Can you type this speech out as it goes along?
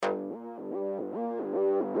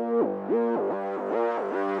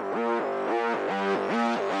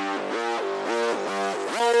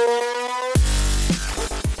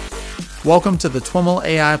Welcome to the TWIML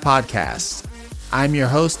AI Podcast. I'm your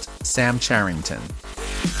host, Sam Charrington.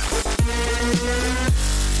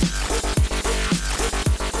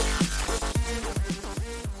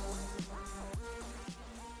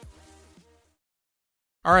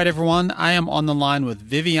 All right, everyone. I am on the line with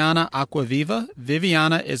Viviana Acquaviva.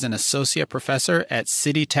 Viviana is an associate professor at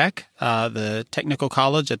City Tech, the technical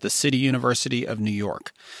college at the City University of New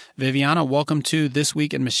York. Viviana, welcome to This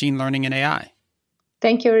Week in Machine Learning and AI.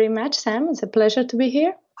 Thank you very much, Sam. It's a pleasure to be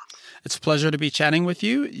here. It's a pleasure to be chatting with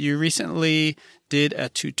you. You recently did a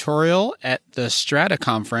tutorial at the Strata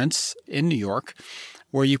conference in New York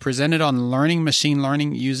where you presented on learning machine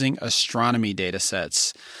learning using astronomy data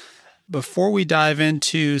sets. Before we dive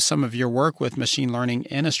into some of your work with machine learning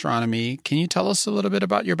in astronomy, can you tell us a little bit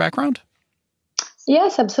about your background?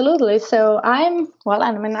 Yes, absolutely. So I'm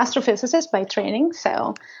an astrophysicist by training.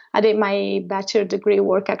 So I did my bachelor degree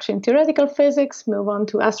work actually in theoretical physics, move on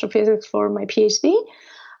to astrophysics for my PhD.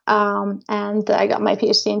 And I got my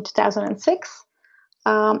PhD in 2006.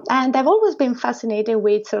 And I've always been fascinated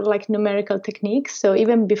with sort of like numerical techniques. So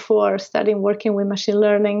even before studying working with machine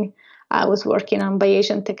learning, I was working on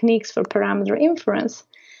Bayesian techniques for parameter inference.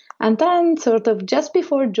 And then sort of just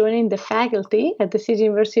before joining the faculty at the City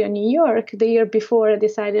University of New York, the year before, I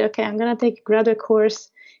decided, okay, I'm going to take a graduate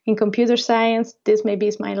course in computer science. This maybe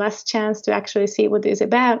is my last chance to actually see what it's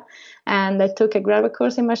about. And I took a graduate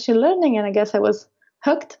course in machine learning, and I guess I was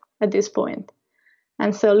hooked at this point.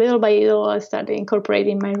 And so little by little, I started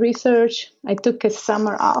incorporating my research. I took a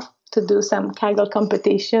summer off to do some Kaggle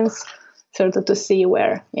competitions, sort of to see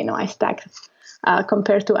where, I stack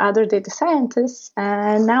compared to other data scientists.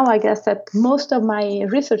 And now I guess that most of my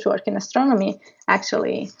research work in astronomy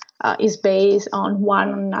actually is based on one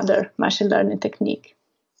another machine learning technique.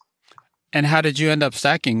 And how did you end up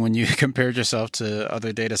stacking when you compared yourself to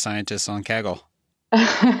other data scientists on Kaggle?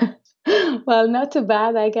 Well, not too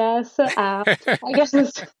bad, I guess. I guess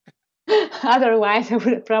otherwise I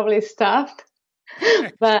would have probably stopped.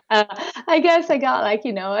 But I guess I got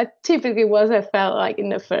it typically I felt like in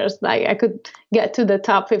the first, I could get to the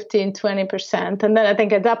top 15, 20%. And then I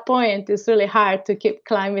think at that point, it's really hard to keep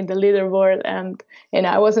climbing the leaderboard. And,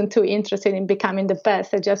 I wasn't too interested in becoming the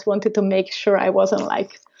best. I just wanted to make sure I wasn't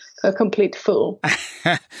like a complete fool.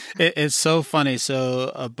 It's so funny.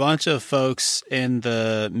 So a bunch of folks in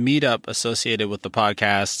the meetup associated with the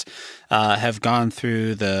podcast have gone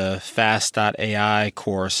through the Fast.ai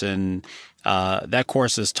course, and that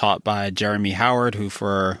course is taught by Jeremy Howard, who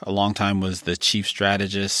for a long time was the chief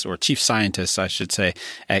strategist or chief scientist, I should say,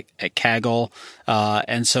 at Kaggle.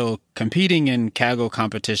 And so competing in Kaggle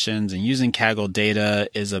competitions and using Kaggle data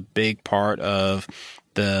is a big part of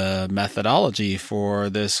the methodology for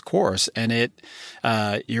this course. And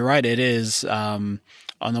you're right, it is, on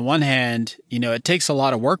the one hand, it takes a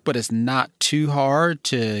lot of work, but it's not too hard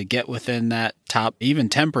to get within that top, even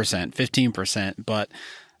 10%, 15%. But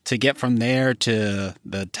to get from there to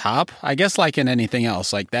the top, I guess like in anything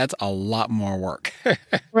else, that's a lot more work.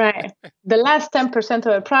 Right. The last 10%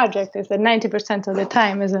 of a project is the 90% of the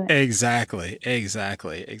time, isn't it? Exactly.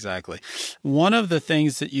 One of the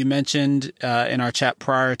things that you mentioned in our chat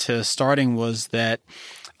prior to starting was that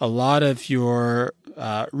a lot of your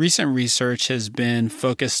recent research has been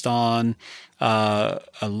focused on a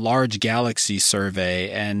large galaxy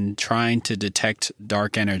survey and trying to detect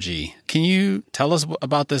dark energy. Can you tell us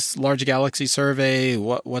about this large galaxy survey?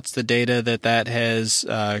 What's the data that has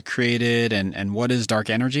created, and what is dark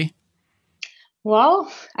energy?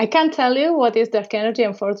 Well, I can't tell you what is dark energy,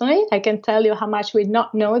 unfortunately. I can tell you how much we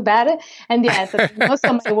not know about it. And yes, most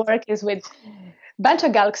of my work is with bunch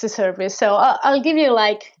of galaxy surveys. So I'll give you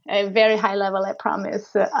a very high level, I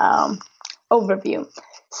promise, overview.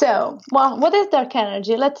 So, what is dark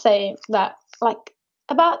energy? Let's say that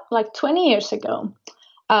about 20 years ago,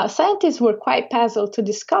 scientists were quite puzzled to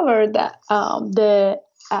discover that the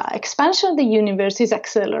expansion of the universe is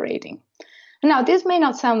accelerating. Now, this may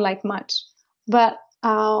not sound like much, but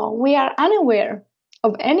we are unaware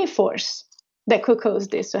of any force that could cause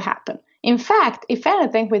this to happen. In fact, if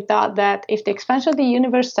anything, we thought that if the expansion of the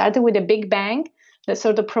universe started with a Big Bang that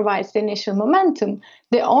sort of provides the initial momentum,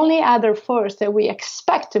 the only other force that we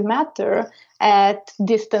expect to matter at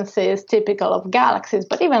distances typical of galaxies,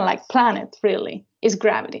 but even like planets really, is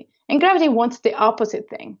gravity. And gravity wants the opposite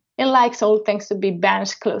thing. It likes all things to be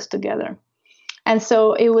bunched close together. And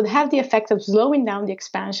so it would have the effect of slowing down the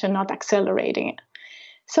expansion, not accelerating it.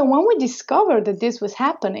 So when we discovered that this was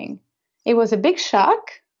happening, it was a big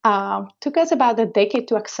shock. Took us about a decade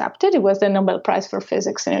to accept it. It was the Nobel Prize for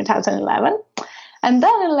Physics in 2011. And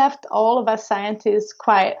then it left all of us scientists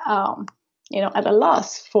quite, at a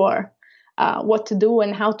loss for what to do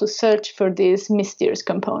and how to search for this mysterious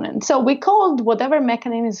component. So we called whatever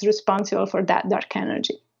mechanism is responsible for that dark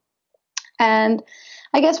energy. And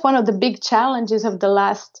I guess one of the big challenges of the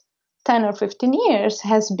last 10 or 15 years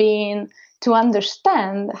has been to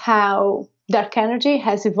understand how dark energy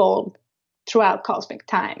has evolved throughout cosmic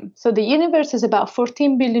time. So the universe is about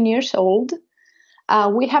 14 billion years old.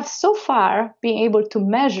 We have so far been able to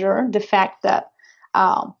measure the fact that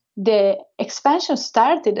the expansion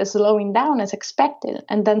started as slowing down as expected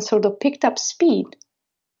and then sort of picked up speed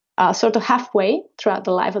sort of halfway throughout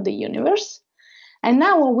the life of the universe. And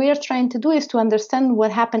now what we are trying to do is to understand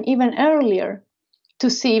what happened even earlier to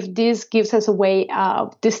see if this gives us a way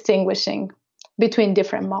of distinguishing between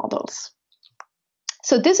different models.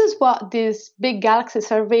 So this is what this big galaxy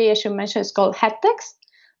survey, as you mentioned, is called HETEX,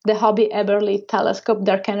 the Hobby-Eberly Telescope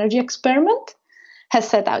Dark Energy Experiment, has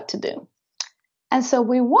set out to do. And so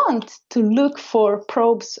we want to look for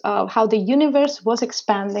probes of how the universe was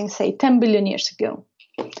expanding, say, 10 billion years ago.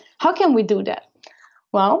 How can we do that?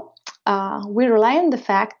 Well, we rely on the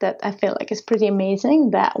fact that I feel like it's pretty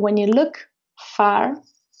amazing that when you look far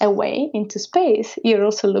away into space, you're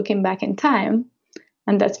also looking back in time.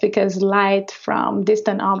 And that's because light from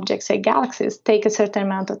distant objects, say galaxies, take a certain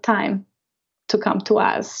amount of time to come to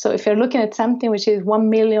us. So if you're looking at something which is 1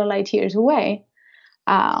 million light years away,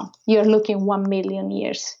 you're looking 1 million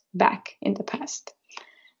years back in the past.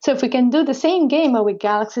 So if we can do the same game but with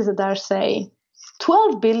galaxies that are, say,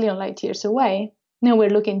 12 billion light years away, now we're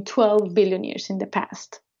looking 12 billion years in the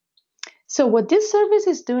past. So what this service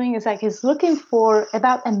is doing is like it's looking for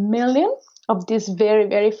about 1 million of these very,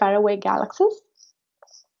 very far away galaxies.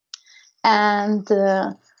 And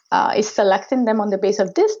is selecting them on the basis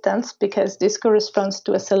of distance because this corresponds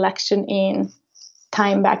to a selection in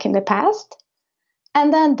time back in the past.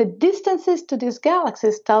 And then the distances to these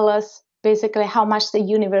galaxies tell us basically how much the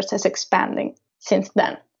universe is expanding since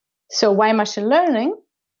then. So why machine learning?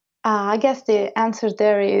 I guess the answer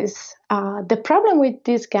there is the problem with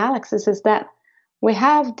these galaxies is that we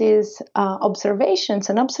have these observations,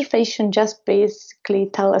 and observation just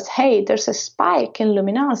basically tell us, hey, there's a spike in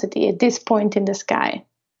luminosity at this point in the sky.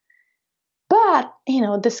 But,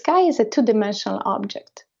 the sky is a two-dimensional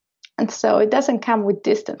object. And so it doesn't come with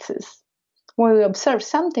distances. When we observe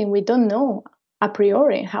something, we don't know a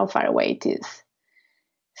priori how far away it is.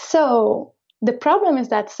 So the problem is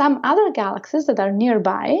that some other galaxies that are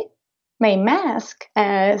nearby may mask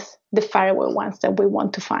as the faraway ones that we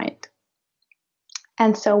want to find.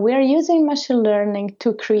 And so we're using machine learning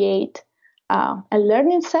to create a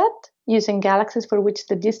learning set using galaxies for which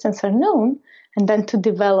the distance are known, and then to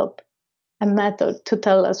develop a method to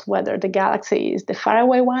tell us whether the galaxy is the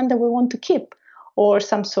faraway one that we want to keep or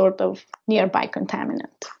some sort of nearby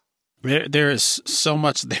contaminant. There is so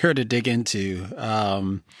much there to dig into.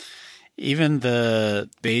 Even the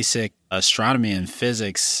basic astronomy and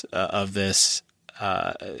physics of this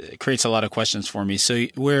creates a lot of questions for me. So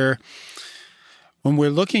when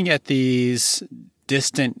we're looking at these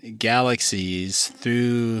distant galaxies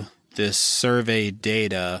through this survey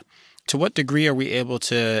data, to what degree are we able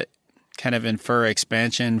to kind of infer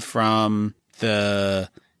expansion from the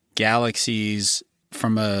galaxies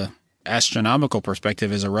from a astronomical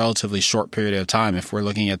perspective is a relatively short period of time? If we're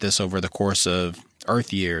looking at this over the course of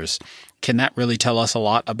Earth years, can that really tell us a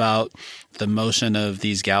lot about the motion of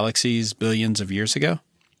these galaxies billions of years ago?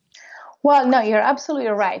 Well, no, you're absolutely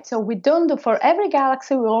right. So we don't do, for every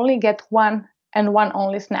galaxy, we only get one and one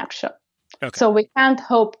only snapshot. Okay. So we can't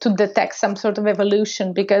hope to detect some sort of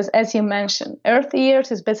evolution because, as you mentioned, Earth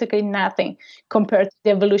years is basically nothing compared to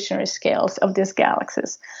the evolutionary scales of these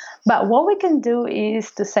galaxies. But what we can do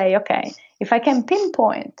is to say, okay, if I can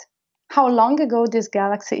pinpoint how long ago this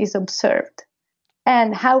galaxy is observed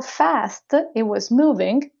and how fast it was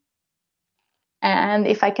moving, and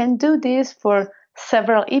if I can do this for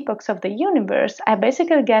several epochs of the universe, I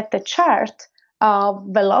basically get the chart of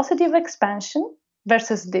velocity of expansion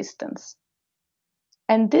versus distance.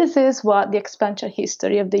 And this is what the expansion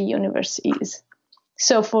history of the universe is.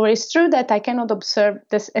 So it's true that I cannot observe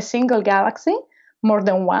a single galaxy more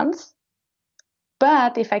than once,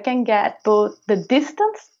 but if I can get both the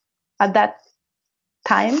distance at that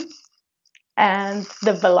time and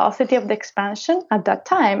the velocity of the expansion at that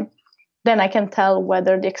time, then I can tell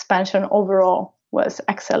whether the expansion overall was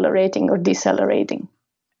accelerating or decelerating.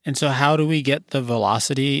 And so how do we get the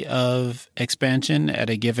velocity of expansion at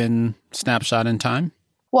a given snapshot in time?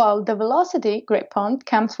 Well, the velocity, great point,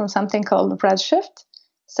 comes from something called redshift.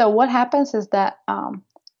 So what happens is that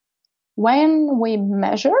when we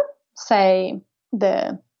measure, say,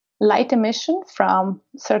 the light emission from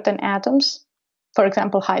certain atoms for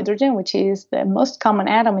example, hydrogen, which is the most common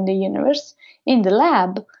atom in the universe, in the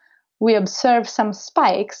lab, we observe some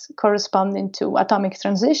spikes corresponding to atomic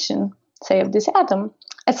transition, say, of this atom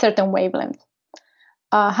at certain wavelength.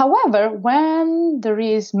 However, when there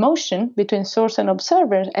is motion between source and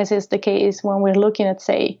observer, as is the case when we're looking at,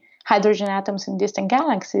 say, hydrogen atoms in distant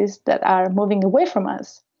galaxies that are moving away from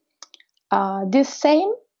us, these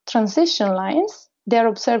same transition lines, they're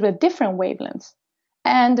observed at different wavelengths.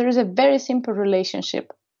 And there is a very simple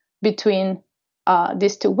relationship between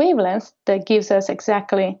these two wavelengths that gives us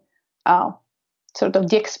exactly sort of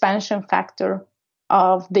the expansion factor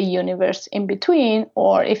of the universe in between,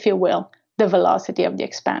 or if you will, the velocity of the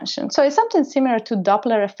expansion. So it's something similar to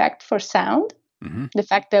Doppler effect for sound. Mm-hmm. The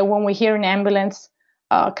fact that when we hear an ambulance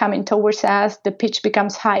coming towards us, the pitch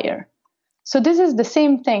becomes higher. So this is the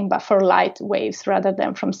same thing, but for light waves rather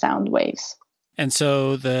than from sound waves. And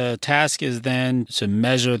so the task is then to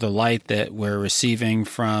measure the light that we're receiving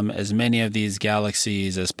from as many of these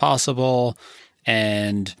galaxies as possible.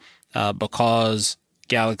 And because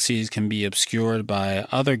galaxies can be obscured by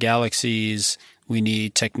other galaxies, we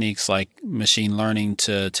need techniques like machine learning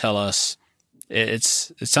to tell us,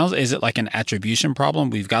 is it like an attribution problem?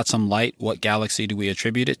 We've got some light. What galaxy do we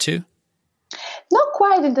attribute it to? Not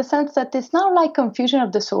quite, in the sense that it's not like confusion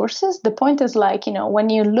of the sources. The point is like, when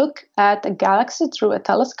you look at a galaxy through a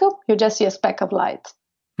telescope, you just see a speck of light.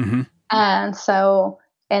 Mm-hmm. And so,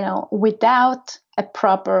 without a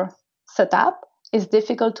proper setup, it's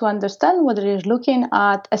difficult to understand whether you're looking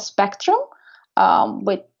at a spectrum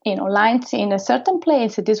with, lines in a certain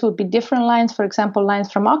place. This would be different lines, for example,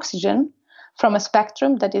 lines from oxygen, from a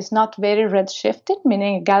spectrum that is not very redshifted,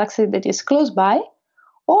 meaning a galaxy that is close by.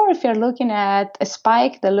 Or if you're looking at a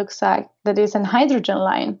spike that looks like that is a hydrogen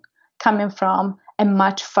line coming from a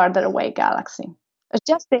much farther away galaxy. It's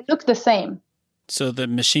just they look the same. So the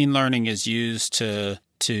machine learning is used to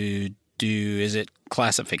do, is it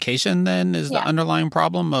classification then is the underlying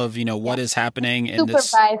problem of, what is happening in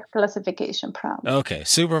this? Supervised classification problem. Okay,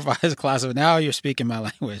 supervised classification. Now you're speaking my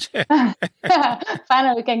language.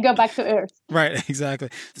 Finally, we can go back to Earth. Right, exactly.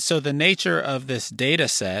 So the nature of this data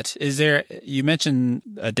set, you mentioned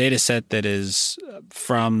a data set that is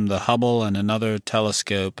from the Hubble and another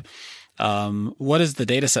telescope. What does the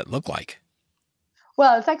data set look like?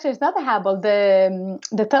 Well, it's not a Hubble.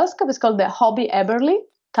 The telescope is called the Hobby-Eberly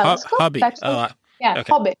telescope. Hobby. Okay.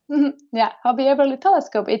 Hobby. Mm-hmm. Yeah, Hobby-Eberly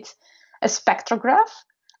telescope. It's a spectrograph,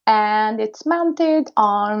 and it's mounted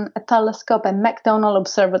on a telescope at McDonnell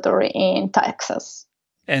Observatory in Texas.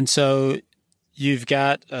 And so you've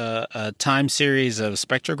got a time series of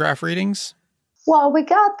spectrograph readings? Well, we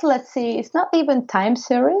got, it's not even time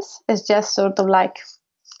series. It's just sort of like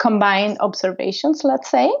combined observations, let's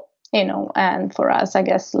say, and for us, I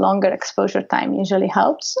guess longer exposure time usually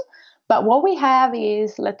helps. But what we have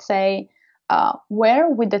is, let's say, where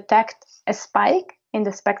we detect a spike in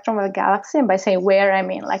the spectrum of a galaxy. And by saying where, I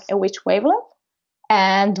mean like at which wavelength,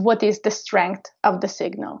 and what is the strength of the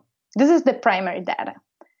signal. This is the primary data.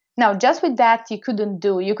 Now, just with that, you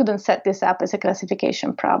couldn't set this up as a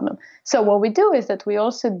classification problem. So what we do is that we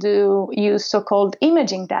also use so-called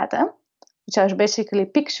imaging data, which are basically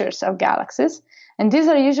pictures of galaxies. And these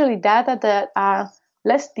are usually data that are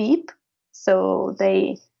less deep, so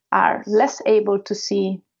they are less able to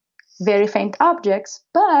see very faint objects,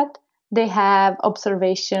 but they have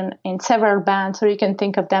observation in several bands, or you can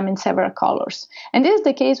think of them in several colors. And this is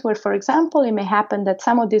the case where, for example, it may happen that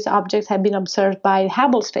some of these objects have been observed by the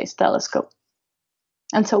Hubble Space Telescope.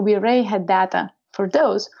 And so we already had data for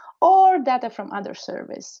those, or data from other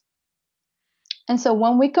surveys. And so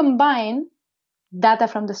when we combine data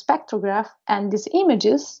from the spectrograph and these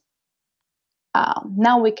images,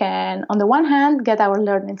 now we can, on the one hand, get our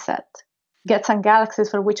learning set, get some galaxies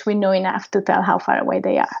for which we know enough to tell how far away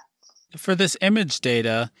they are. For this image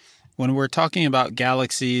data, when we're talking about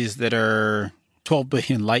galaxies that are 12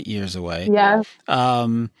 billion light years away,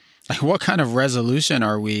 what kind of resolution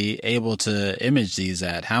are we able to image these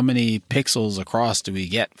at? How many pixels across do we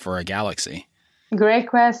get for a galaxy? Great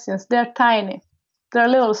questions. They're tiny. They're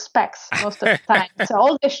little specks most of the time. So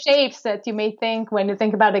all the shapes that you may think when you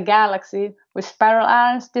think about a galaxy with spiral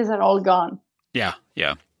arms, these are all gone. Yeah.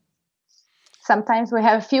 Sometimes we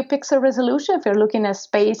have a few pixel resolution if you're looking at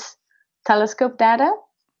space telescope data.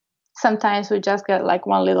 Sometimes we just get like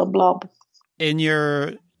one little blob. In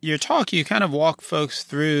your talk, you kind of walk folks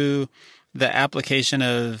through the application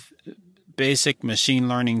of basic machine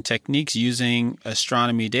learning techniques using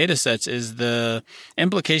astronomy data sets. Is the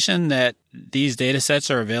implication that these data sets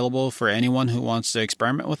are available for anyone who wants to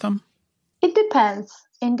experiment with them? It depends.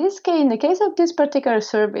 in this case, in the case of this particular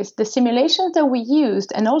service, the simulations that we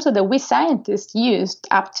used and also that we scientists used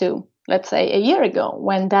up to, let's say, a year ago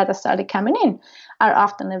when data started coming in are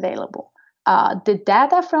often available. The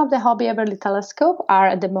data from the Hobby Everly telescope are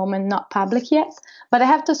at the moment not public yet, but I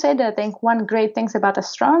have to say that I think one great thing about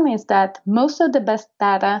astronomy is that most of the best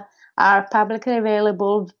data are publicly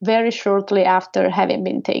available very shortly after having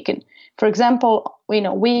been taken. For example,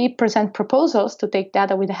 we present proposals to take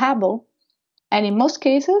data with Hubble, and in most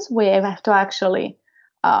cases, we have to actually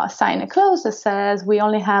sign a clause that says we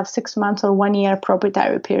only have 6 months or 1 year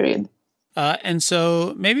proprietary period. And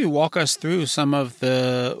so maybe walk us through some of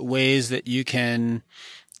the ways that you can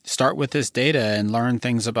start with this data and learn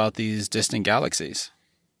things about these distant galaxies.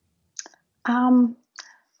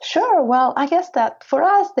 Sure. Well, I guess that for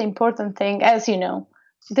us, the important thing, as you know,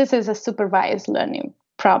 this is a supervised learning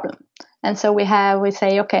problem. And so we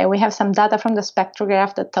say, okay, we have some data from the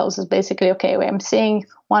spectrograph that tells us basically, okay, I'm seeing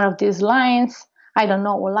one of these lines. I don't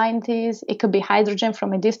know what line it is. It could be hydrogen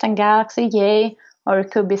from a distant galaxy, yay, or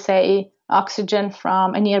it could be, say, oxygen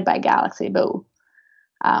from a nearby galaxy, boo.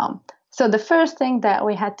 So the first thing that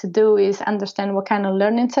we had to do is understand what kind of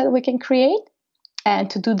learning set we can create. And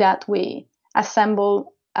to do that, we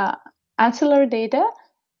assemble ancillary data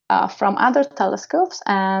from other telescopes.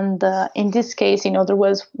 And in this case,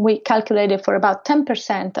 we calculated for about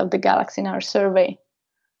 10% of the galaxy in our survey.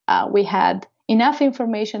 We had enough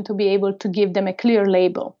information to be able to give them a clear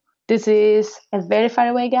label. This is a very far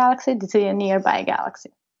away galaxy. This is a nearby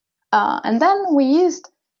galaxy. And then we used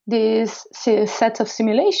these sets of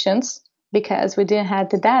simulations because we didn't have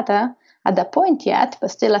the data at that point yet,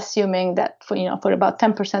 but still assuming that for about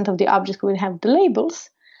 10% of the objects we would have the labels.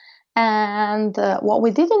 And what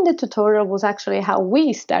we did in the tutorial was actually how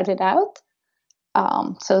we started out.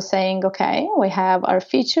 So saying, okay, we have our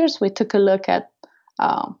features. We took a look at,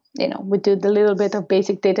 we did a little bit of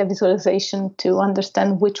basic data visualization to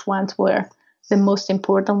understand which ones were the most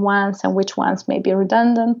important ones and which ones may be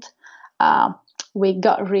redundant. We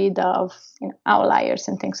got rid of outliers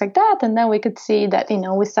and things like that. And then we could see that,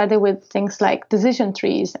 we started with things like decision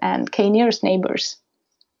trees and k-nearest neighbors.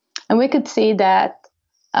 And we could see that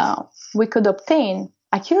we could obtain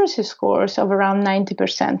accuracy scores of around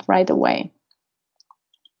 90% right away.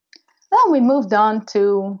 Then we moved on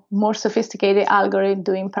to more sophisticated algorithm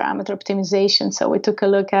doing parameter optimization. So we took a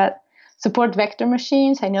look at support vector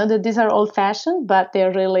machines. I know that these are old-fashioned, but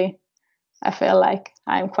they're really, I feel like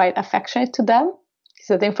I'm quite affectionate to them.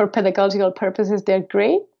 So I think for pedagogical purposes, they're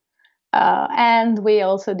great. And we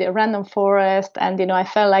also did random forest. And, I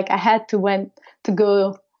felt like I had to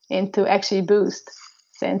go into XGBoost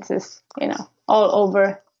since it's, all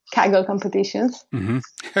over Kaggle competitions. Mm-hmm.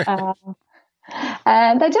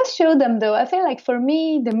 And I just showed them, though. I feel like for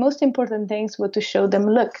me, the most important things were to show them,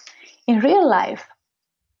 look, in real life,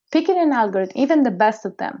 picking an algorithm, even the best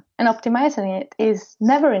of them, and optimizing it is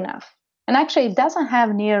never enough. And actually, it doesn't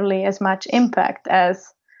have nearly as much impact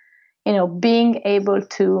as, being able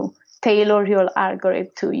to tailor your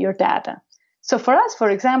algorithm to your data. So for us, for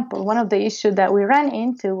example, one of the issues that we ran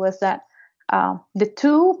into was that the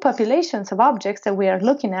two populations of objects that we are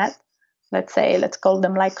looking at, let's call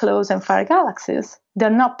them like close and far galaxies, they're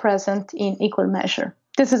not present in equal measure.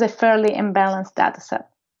 This is a fairly imbalanced data set.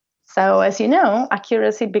 So as you know,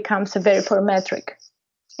 accuracy becomes a very poor metric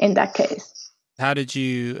in that case. How did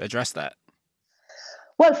you address that?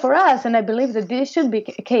 Well, for us, and I believe that this should be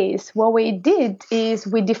a case, what we did is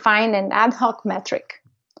we defined an ad hoc metric.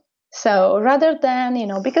 So rather than,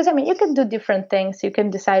 because you can do different things. You can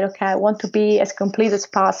decide, okay, I want to be as complete as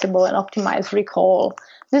possible and optimize recall.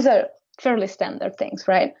 These are fairly standard things,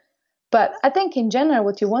 right? But I think in general,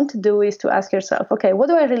 what you want to do is to ask yourself, okay, what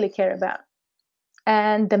do I really care about?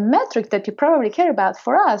 And the metric that you probably care about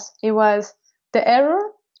for us, it was the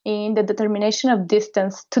error in the determination of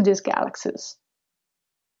distance to these galaxies.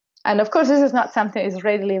 And of course, this is not something that is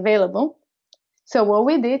readily available. So what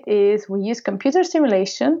we did is we used computer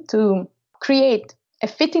simulation to create a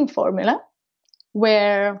fitting formula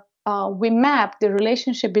where we mapped the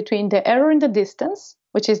relationship between the error in the distance,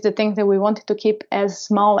 which is the thing that we wanted to keep as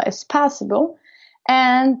small as possible,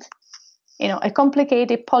 and a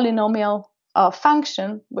complicated polynomial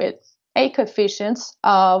function with a coefficients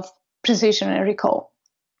of precision and recall.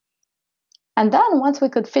 And then once we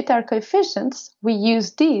could fit our coefficients, we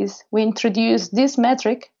introduced this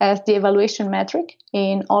metric as the evaluation metric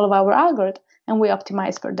in all of our algorithms, and we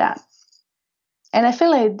optimize for that. And I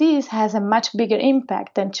feel like this has a much bigger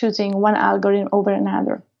impact than choosing one algorithm over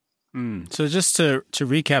another. So just to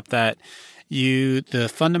recap that,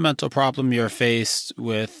 the fundamental problem you're faced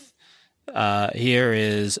with here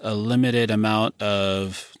is a limited amount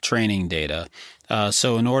of training data.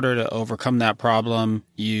 So in order to overcome that problem,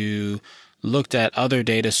 you looked at other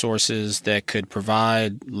data sources that could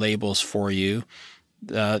provide labels for you.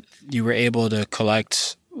 You were able to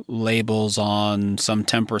collect labels on some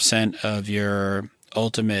 10% of your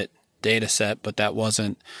ultimate data set, but that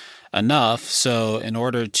wasn't enough. So in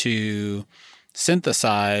order to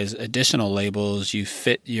synthesize additional labels, you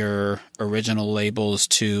fit your original labels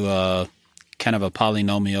to kind of a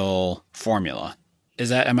polynomial formula.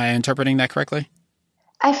 Am I interpreting that correctly?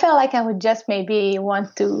 I feel like I would just maybe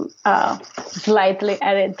want to slightly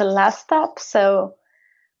edit the last step. So,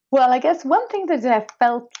 well, I guess one thing that I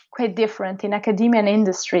felt quite different in academia and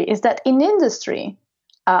industry is that in industry,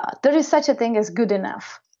 there is such a thing as good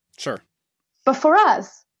enough. Sure. But for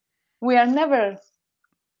us, we are never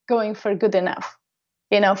going for good enough.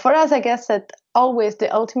 For us, I guess that always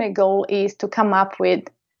the ultimate goal is to come up with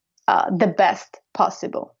the best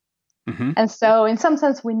possible. Mm-hmm. And so in some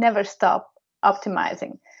sense, we never stop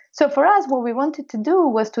optimizing. So for us, what we wanted to do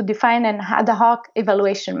was to define an ad hoc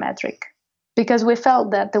evaluation metric, because we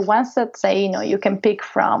felt that the ones that say, you can pick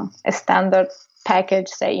from a standard package,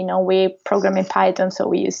 say, we program in Python, so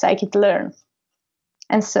we use scikit-learn.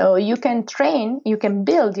 And so you can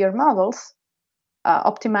build your models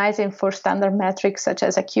optimizing for standard metrics such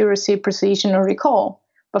as accuracy, precision, or recall.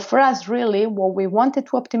 But for us, really, what we wanted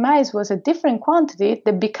to optimize was a different quantity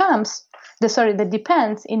that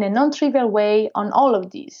depends in a non-trivial way on all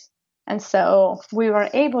of these. And so we were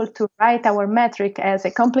able to write our metric as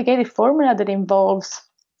a complicated formula that involves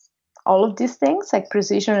all of these things, like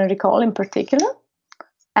precision and recall in particular.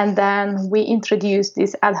 And then we introduced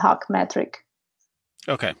this ad hoc metric.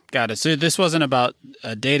 Okay, got it. So this wasn't about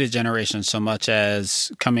data generation so much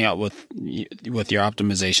as coming out with your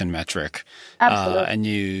optimization metric. Absolutely. And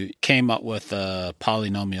you came up with a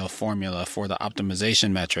polynomial formula for the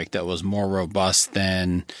optimization metric that was more robust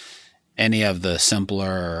than any of the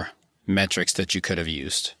simpler metrics that you could have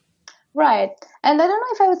used. Right. And I don't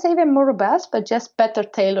know if I would say even more robust, but just better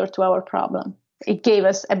tailored to our problem. It gave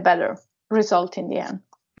us a better result in the end.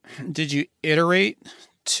 Did you iterate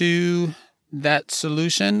to that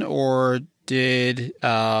solution, or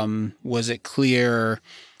was it clear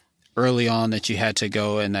early on that you had to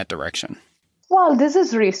go in that direction? Well, this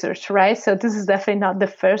is research, right? So this is definitely not the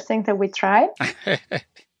first thing that we tried.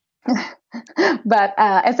 But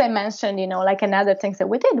as I mentioned, like another thing that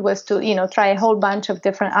we did was to, try a whole bunch of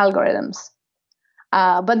different algorithms.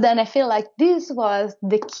 But then I feel like this was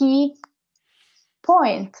the key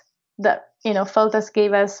point that, Feltas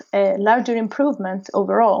gave us a larger improvement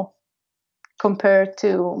overall compared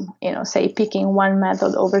to, say, picking one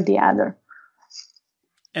method over the other.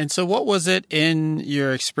 And so what was it in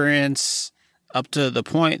your experience up to the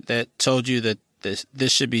point that told you that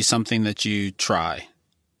this should be something that you try?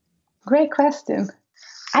 Great question.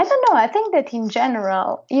 I don't know. I think that in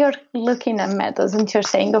general, you're looking at methods and you're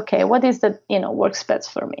saying, okay, what is that, works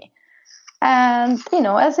best for me? And,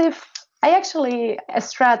 as if at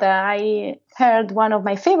Strata, I heard one of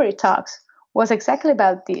my favorite talks was exactly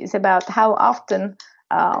about this, about how often,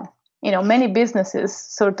 many businesses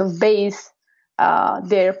sort of base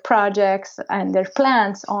their projects and their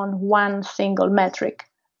plans on one single metric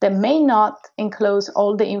that may not enclose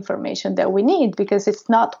all the information that we need, because it's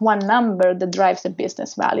not one number that drives the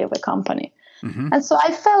business value of a company. Mm-hmm. And so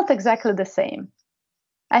I felt exactly the same.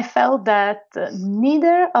 I felt that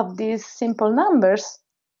neither of these simple numbers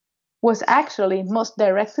was actually most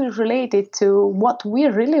directly related to what we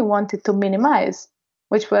really wanted to minimize,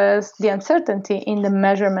 which was the uncertainty in the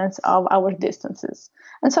measurements of our distances.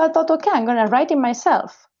 And so I thought, okay, I'm going to write it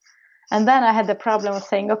myself. And then I had the problem of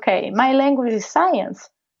saying, okay, my language is science,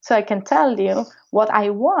 so I can tell you what I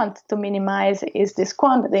want to minimize is this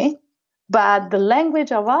quantity, but the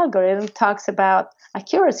language of algorithm talks about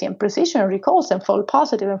accuracy and precision, recalls, and false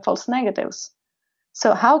positive and false negatives.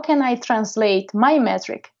 So how can I translate my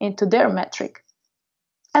metric into their metric?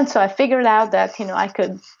 And so I figured out that, I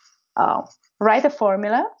could write a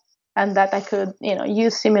formula, and that I could,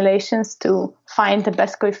 use simulations to find the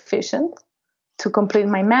best coefficient to complete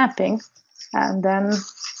my mapping. And then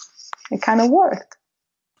it kind of worked.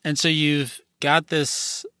 And so you've got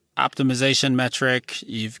this optimization metric,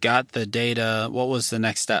 you've got the data. What was the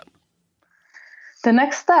next step? The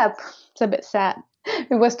next step, it's a bit sad.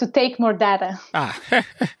 It was to take more data.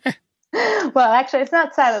 Well, actually, it's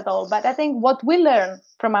not sad at all. But I think what we learned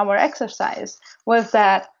from our exercise was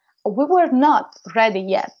that we were not ready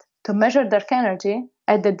yet to measure dark energy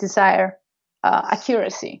at the desired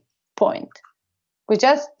accuracy point. We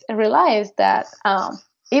just realized that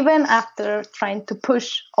even after trying to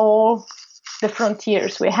push all the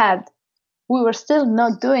frontiers we had, we were still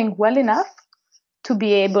not doing well enough to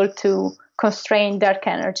be able to constrained dark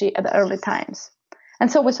energy at early times.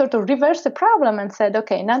 And so we sort of reversed the problem and said,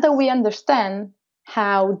 okay, now that we understand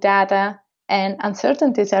how data and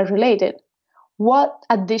uncertainties are related, what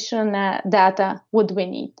additional data would we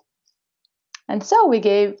need? And so we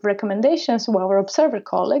gave recommendations to our observer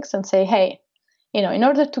colleagues and say, hey, in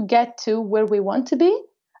order to get to where we want to be,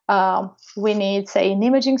 we need, say, an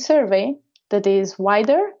imaging survey that is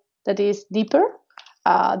wider, that is deeper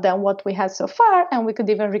than what we had so far. And we could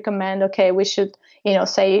even recommend, okay, we should,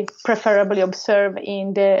 say, preferably observe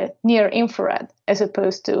in the near infrared as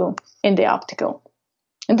opposed to in the optical.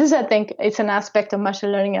 And this, I think, is an aspect of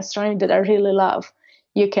machine learning astronomy that I really love.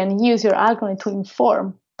 You can use your algorithm to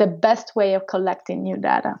inform the best way of collecting new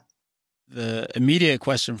data. The immediate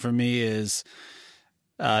question for me is,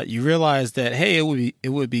 you realize that, hey, it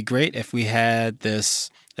would be great if we had this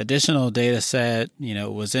additional data set,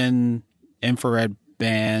 was in infrared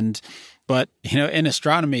band, but, in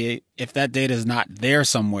astronomy, if that data is not there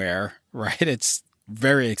somewhere, right, it's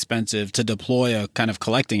very expensive to deploy a kind of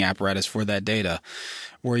collecting apparatus for that data.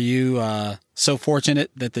 Were you so fortunate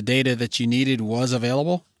that the data that you needed was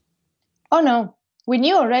available? Oh, no. We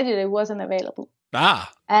knew already that it wasn't available.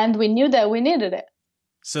 And we knew that we needed it.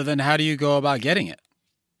 So then how do you go about getting it?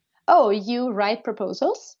 Oh, you write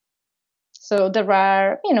proposals. So there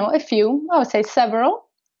are, a few, I would say several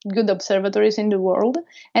good observatories in the world.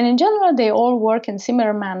 And in general, they all work in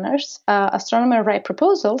similar manners. Astronomers write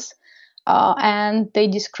proposals and they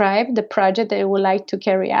describe the project they would like to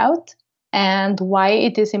carry out and why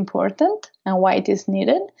it is important and why it is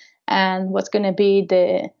needed and what's going to be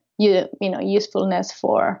the usefulness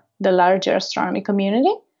for the larger astronomy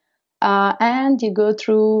community. And you go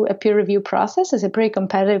through a peer review process. It's a pretty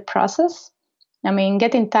competitive process. I mean,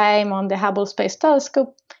 getting time on the Hubble Space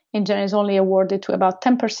Telescope in general is only awarded to about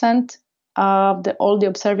 10% of all the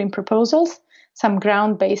observing proposals. Some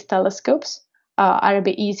ground-based telescopes are a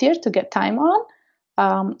bit easier to get time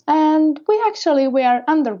on. And we are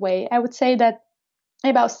underway. I would say that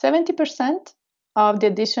about 70% of the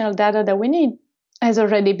additional data that we need has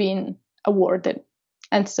already been awarded.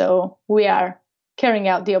 And so we are carrying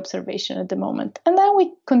out the observation at the moment. And then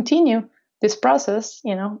we continue this process.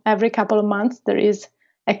 Every couple of months there is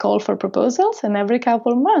a call for proposals, and every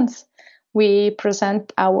couple of months we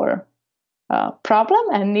present our problem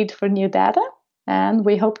and need for new data. And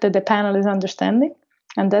we hope that the panel is understanding,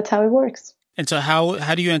 and that's how it works. And so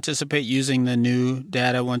how do you anticipate using the new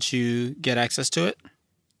data once you get access to it?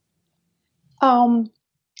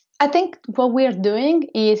 I think what we are doing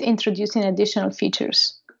is introducing additional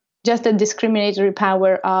features. Just the discriminatory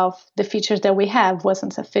power of the features that we have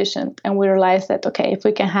wasn't sufficient. And we realized that, okay, if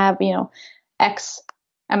we can have, X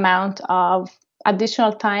amount of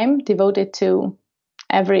additional time devoted to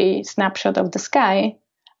every snapshot of the sky,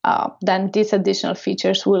 then these additional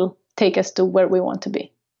features will take us to where we want to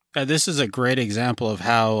be. This is a great example of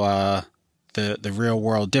how the real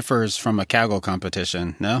world differs from a Kaggle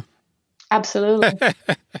competition, no? Absolutely.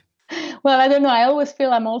 Well, I don't know. I always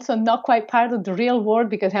feel I'm also not quite part of the real world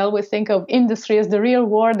because I always think of industry as the real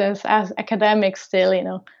world as academics still,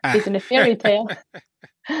 it's in a fairy tale.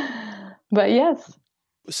 But yes.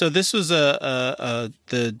 So this was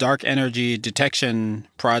the dark energy detection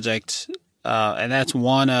project, and that's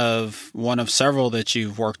one of several that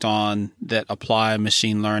you've worked on that apply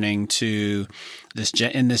machine learning to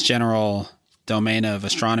in this general domain of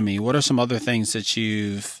astronomy. What are some other things that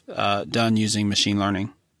you've done using machine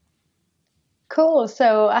learning? Cool.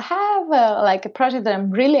 So I have a project that I'm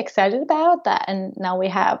really excited about, and now we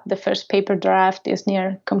have the first paper draft is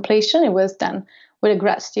near completion. It was done with a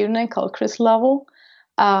grad student called Chris Lovell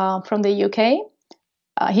from the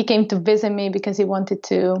UK. He came to visit me because he wanted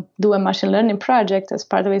to do a machine learning project as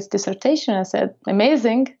part of his dissertation. I said,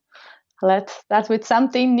 amazing. Let's start with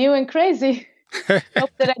something new and crazy.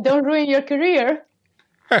 Hope that I don't ruin your career.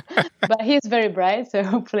 But he's very bright, so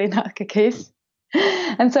hopefully not the case.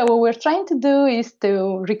 And so what we're trying to do is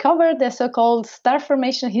to recover the so-called star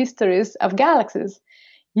formation histories of galaxies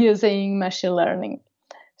using machine learning.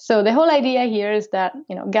 So the whole idea here is that,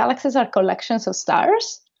 galaxies are collections of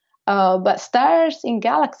stars, but stars in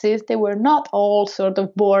galaxies, they were not all sort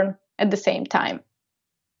of born at the same time.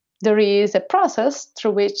 There is a process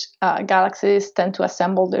through which galaxies tend to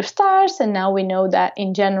assemble their stars, and now we know that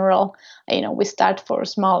in general, we start for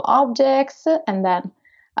small objects, and then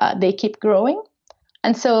they keep growing.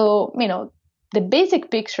 And so, the basic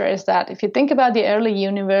picture is that if you think about the early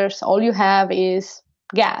universe, all you have is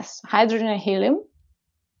gas, hydrogen and helium.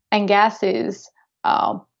 And gas is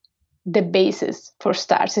the basis for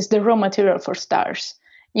stars. It's the raw material for stars.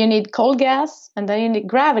 You need cold gas, and then you need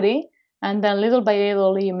gravity, and then little by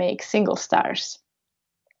little you make single stars.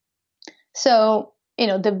 So,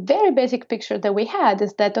 the very basic picture that we had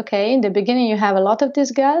is that, okay, in the beginning you have a lot of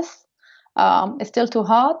this gas. It's still too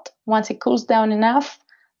hot. Once it cools down enough,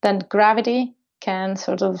 then gravity can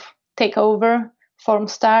sort of take over, form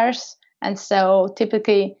stars. And so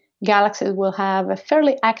typically galaxies will have a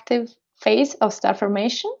fairly active phase of star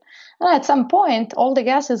formation. And at some point, all the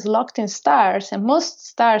gas is locked in stars, and most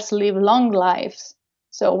stars live long lives.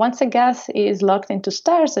 So once the gas is locked into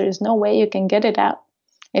stars, there is no way you can get it out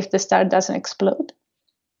if the star doesn't explode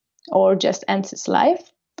or just ends its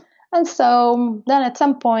life. And so then at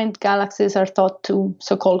some point, galaxies are thought to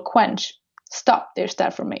so-called quench, stop their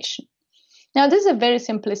star formation. Now, this is a very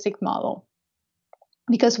simplistic model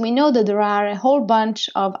because we know that there are a whole bunch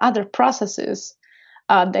of other processes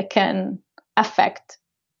that can affect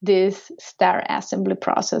this star assembly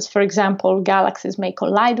process. For example, galaxies may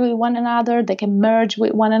collide with one another, they can merge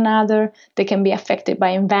with one another, they can be affected by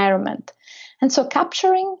environment. And so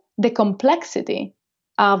capturing the complexity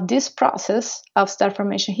of this process of star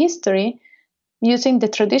formation history using the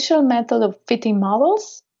traditional method of fitting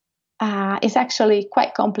models is actually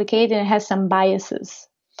quite complicated and has some biases.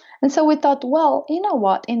 And so we thought, well, you know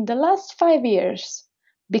what, in the last 5 years,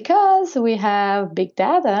 because we have big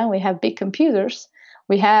data, we have big computers,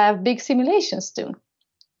 we have big simulations too.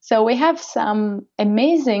 So we have some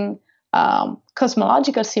amazing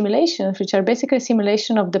cosmological simulations, which are basically a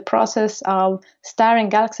simulation of the process of star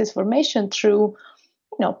and galaxies formation through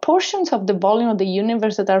portions of the volume of the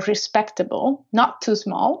universe that are respectable, not too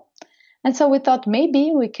small. And so we thought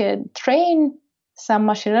maybe we could train some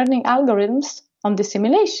machine learning algorithms on the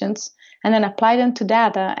simulations and then apply them to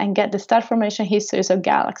data and get the star formation histories of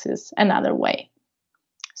galaxies another way.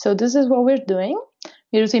 So this is what we're doing.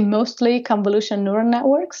 We're using mostly convolutional neural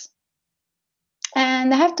networks.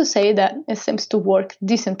 And I have to say that it seems to work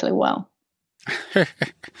decently well.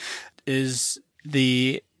 Is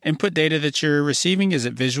the input data that you're receiving, is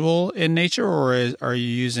it visual in nature, or are you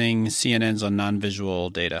using CNNs on non-visual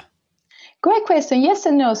data? Great question. Yes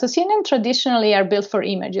and no. So CNN traditionally are built for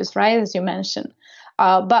images, right, as you mentioned.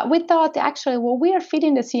 But we thought actually what we are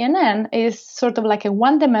feeding the CNN is sort of like a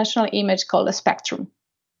one-dimensional image called a spectrum.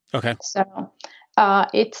 Okay. So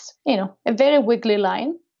it's, a very wiggly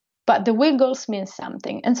line, but the wiggles mean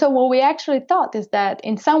something. And so what we actually thought is that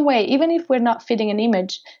in some way, even if we're not feeding an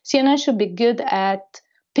image, CNN should be good at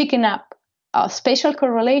picking up spatial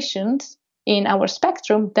correlations in our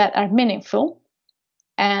spectrum that are meaningful.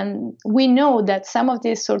 And we know that some of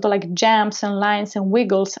these sort of like jumps and lines and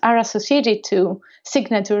wiggles are associated to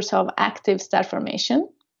signatures of active star formation.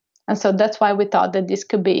 And so that's why we thought that this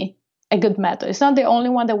could be a good method. It's not the only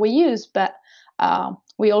one that we use, but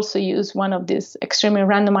we also use one of these extremely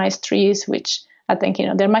randomized trees, which I think,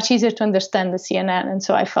 they're much easier to understand than CNN. And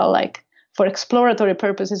so I felt like for exploratory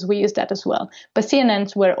purposes, we use that as well. But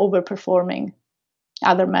CNNs were overperforming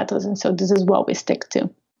other methods. And so this is what we stick to.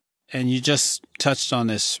 And you just touched on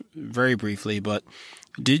this very briefly, but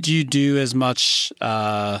did you do as much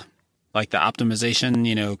like the optimization,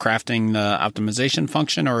 crafting the optimization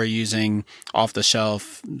function, or are you using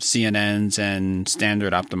off-the-shelf CNNs and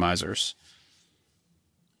standard optimizers?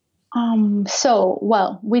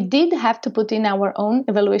 We did have to put in our own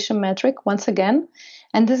evaluation metric once again.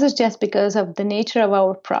 And this is just because of the nature of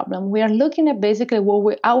our problem. We are looking at basically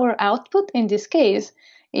our output in this case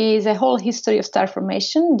is a whole history of star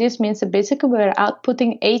formation. This means that basically we're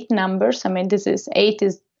outputting 8 numbers. I mean, 8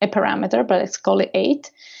 is a parameter, but let's call it 8.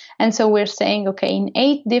 And so we're saying, okay, in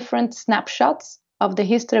 8 different snapshots of the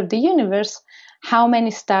history of the universe, how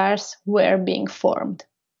many stars were being formed.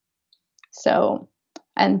 So,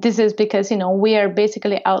 and this is because, we are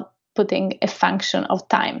basically outputting a function of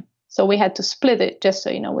time. So we had to split it just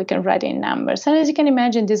so, we can write in numbers. And as you can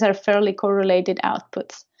imagine, these are fairly correlated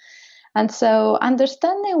outputs. And so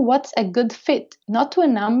understanding what's a good fit, not to a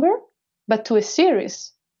number, but to a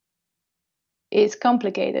series, is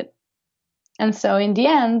complicated. And so in the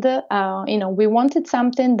end, we wanted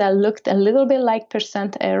something that looked a little bit like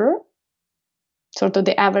percent error, sort of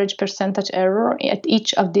the average percentage error at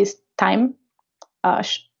each of these time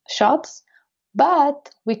shots.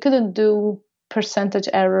 But we couldn't do percentage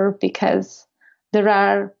error because there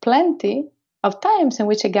are plenty of times in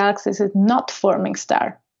which a galaxy is not forming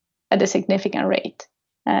star at a significant rate.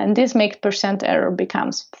 And this makes percent error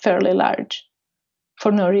becomes fairly large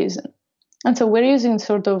for no reason. And so we're using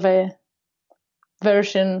sort of a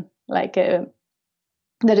version that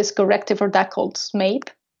is corrected for that called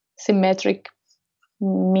SMAPE, symmetric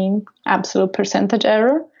mean absolute percentage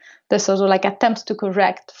error. That sort of like attempts to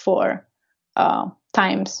correct for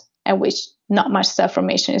times at which not much star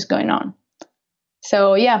formation is going on.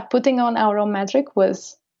 So putting on our own metric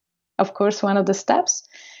was, of course, one of the steps.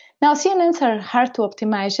 Now, CNNs are hard to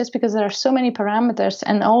optimize just because there are so many parameters,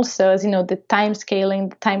 and also, as you know, the time scaling,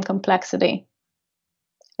 the time complexity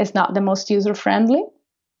is not the most user-friendly.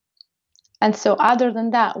 And so other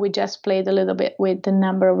than that, we just played a little bit with the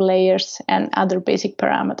number of layers and other basic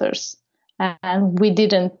parameters. And we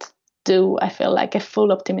didn't do, I feel like, a full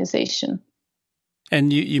optimization.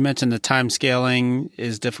 And you mentioned the time scaling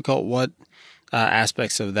is difficult. What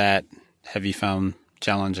aspects of that have you found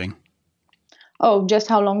challenging? Oh, just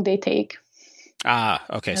how long they take.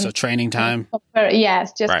 Okay. So training time?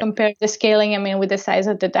 Compare the scaling, with the size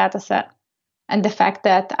of the data set. And the fact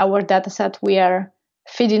that our data set, we are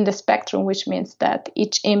feeding the spectrum, which means that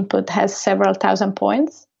each input has several thousand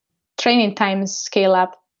points. Training times scale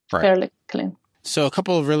up fairly quickly. So a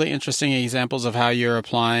couple of really interesting examples of how you're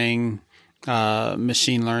applying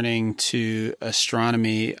machine learning to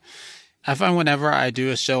astronomy. I find whenever I do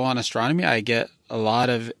a show on astronomy, I get a lot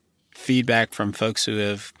of feedback from folks who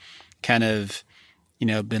have kind of,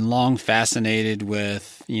 been long fascinated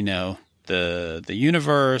with, the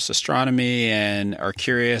universe, astronomy, and are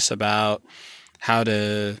curious about how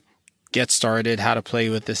to get started, how to play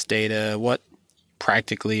with this data, what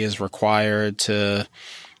practically is required to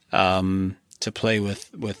play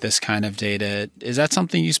with this kind of data. Is that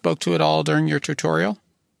something you spoke to at all during your tutorial?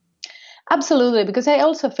 Absolutely, because I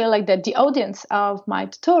also feel like that the audience of my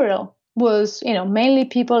tutorial was, mainly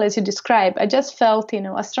people as you described. I just felt,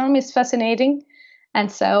 astronomy is fascinating. And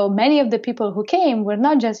so many of the people who came were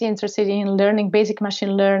not just interested in learning basic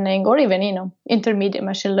machine learning or even, intermediate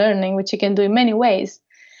machine learning, which you can do in many ways,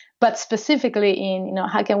 but specifically in,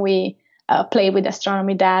 how can we play with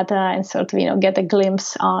astronomy data and sort of, get a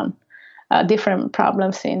glimpse on different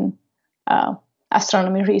problems in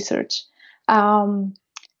astronomy research.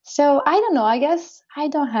 So I don't know, I guess I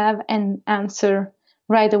don't have an answer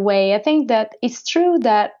right away. I think that it's true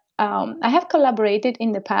that I have collaborated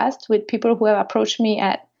in the past with people who have approached me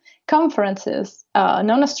at conferences,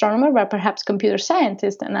 non-astronomer, but perhaps computer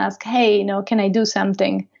scientists, and ask, hey, can I do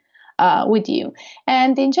something with you?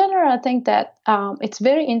 And in general, I think that it's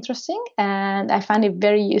very interesting and I find it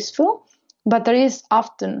very useful, but there is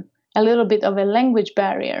often a little bit of a language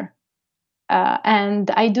barrier.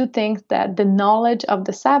 And I do think that the knowledge of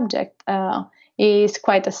the subject is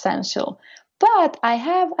quite essential. But I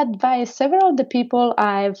have advised several of the people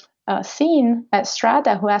I've seen at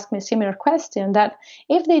Strata who ask me a similar question that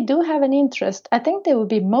if they do have an interest, I think they would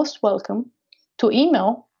be most welcome to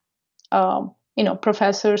email,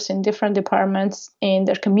 professors in different departments in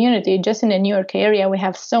their community. Just in the New York area, we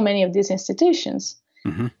have so many of these institutions.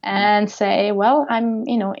 Mm-hmm. And say, well, I'm,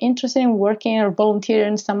 interested in working or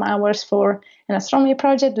volunteering some hours for an astronomy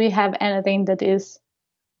project. Do you have anything that is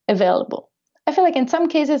available? I feel like in some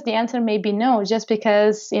cases the answer may be no, just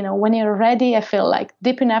because, when you're ready, I feel like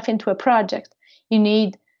deep enough into a project, you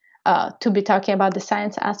need to be talking about the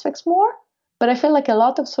science aspects more. But I feel like a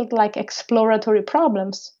lot of sort of like exploratory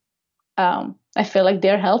problems, I feel like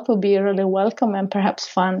their help will be really welcome and perhaps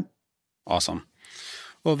fun. Awesome.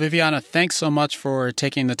 Well, Viviana, thanks so much for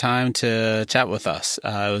taking the time to chat with us.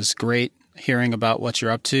 It was great hearing about what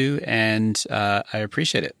you're up to, and I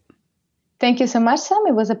appreciate it. Thank you so much, Sam.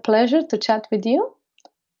 It was a pleasure to chat with you,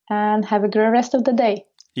 and have a great rest of the day.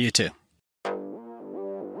 You too.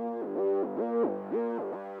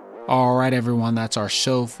 All right, everyone, that's our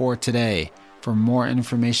show for today. For more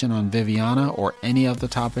information on Viviana or any of the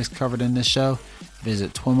topics covered in this show,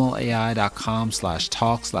 visit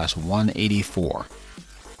twimlai.com/talk/184.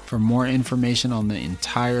 For more information on the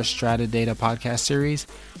entire Strata Data podcast series,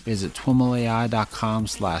 visit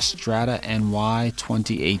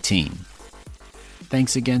twimlai.com/StrataNY2018.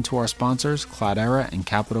 Thanks again to our sponsors, Cloudera and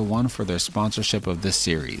Capital One, for their sponsorship of this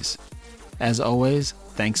series. As always,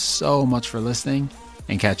 thanks so much for listening,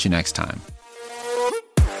 and catch you next time.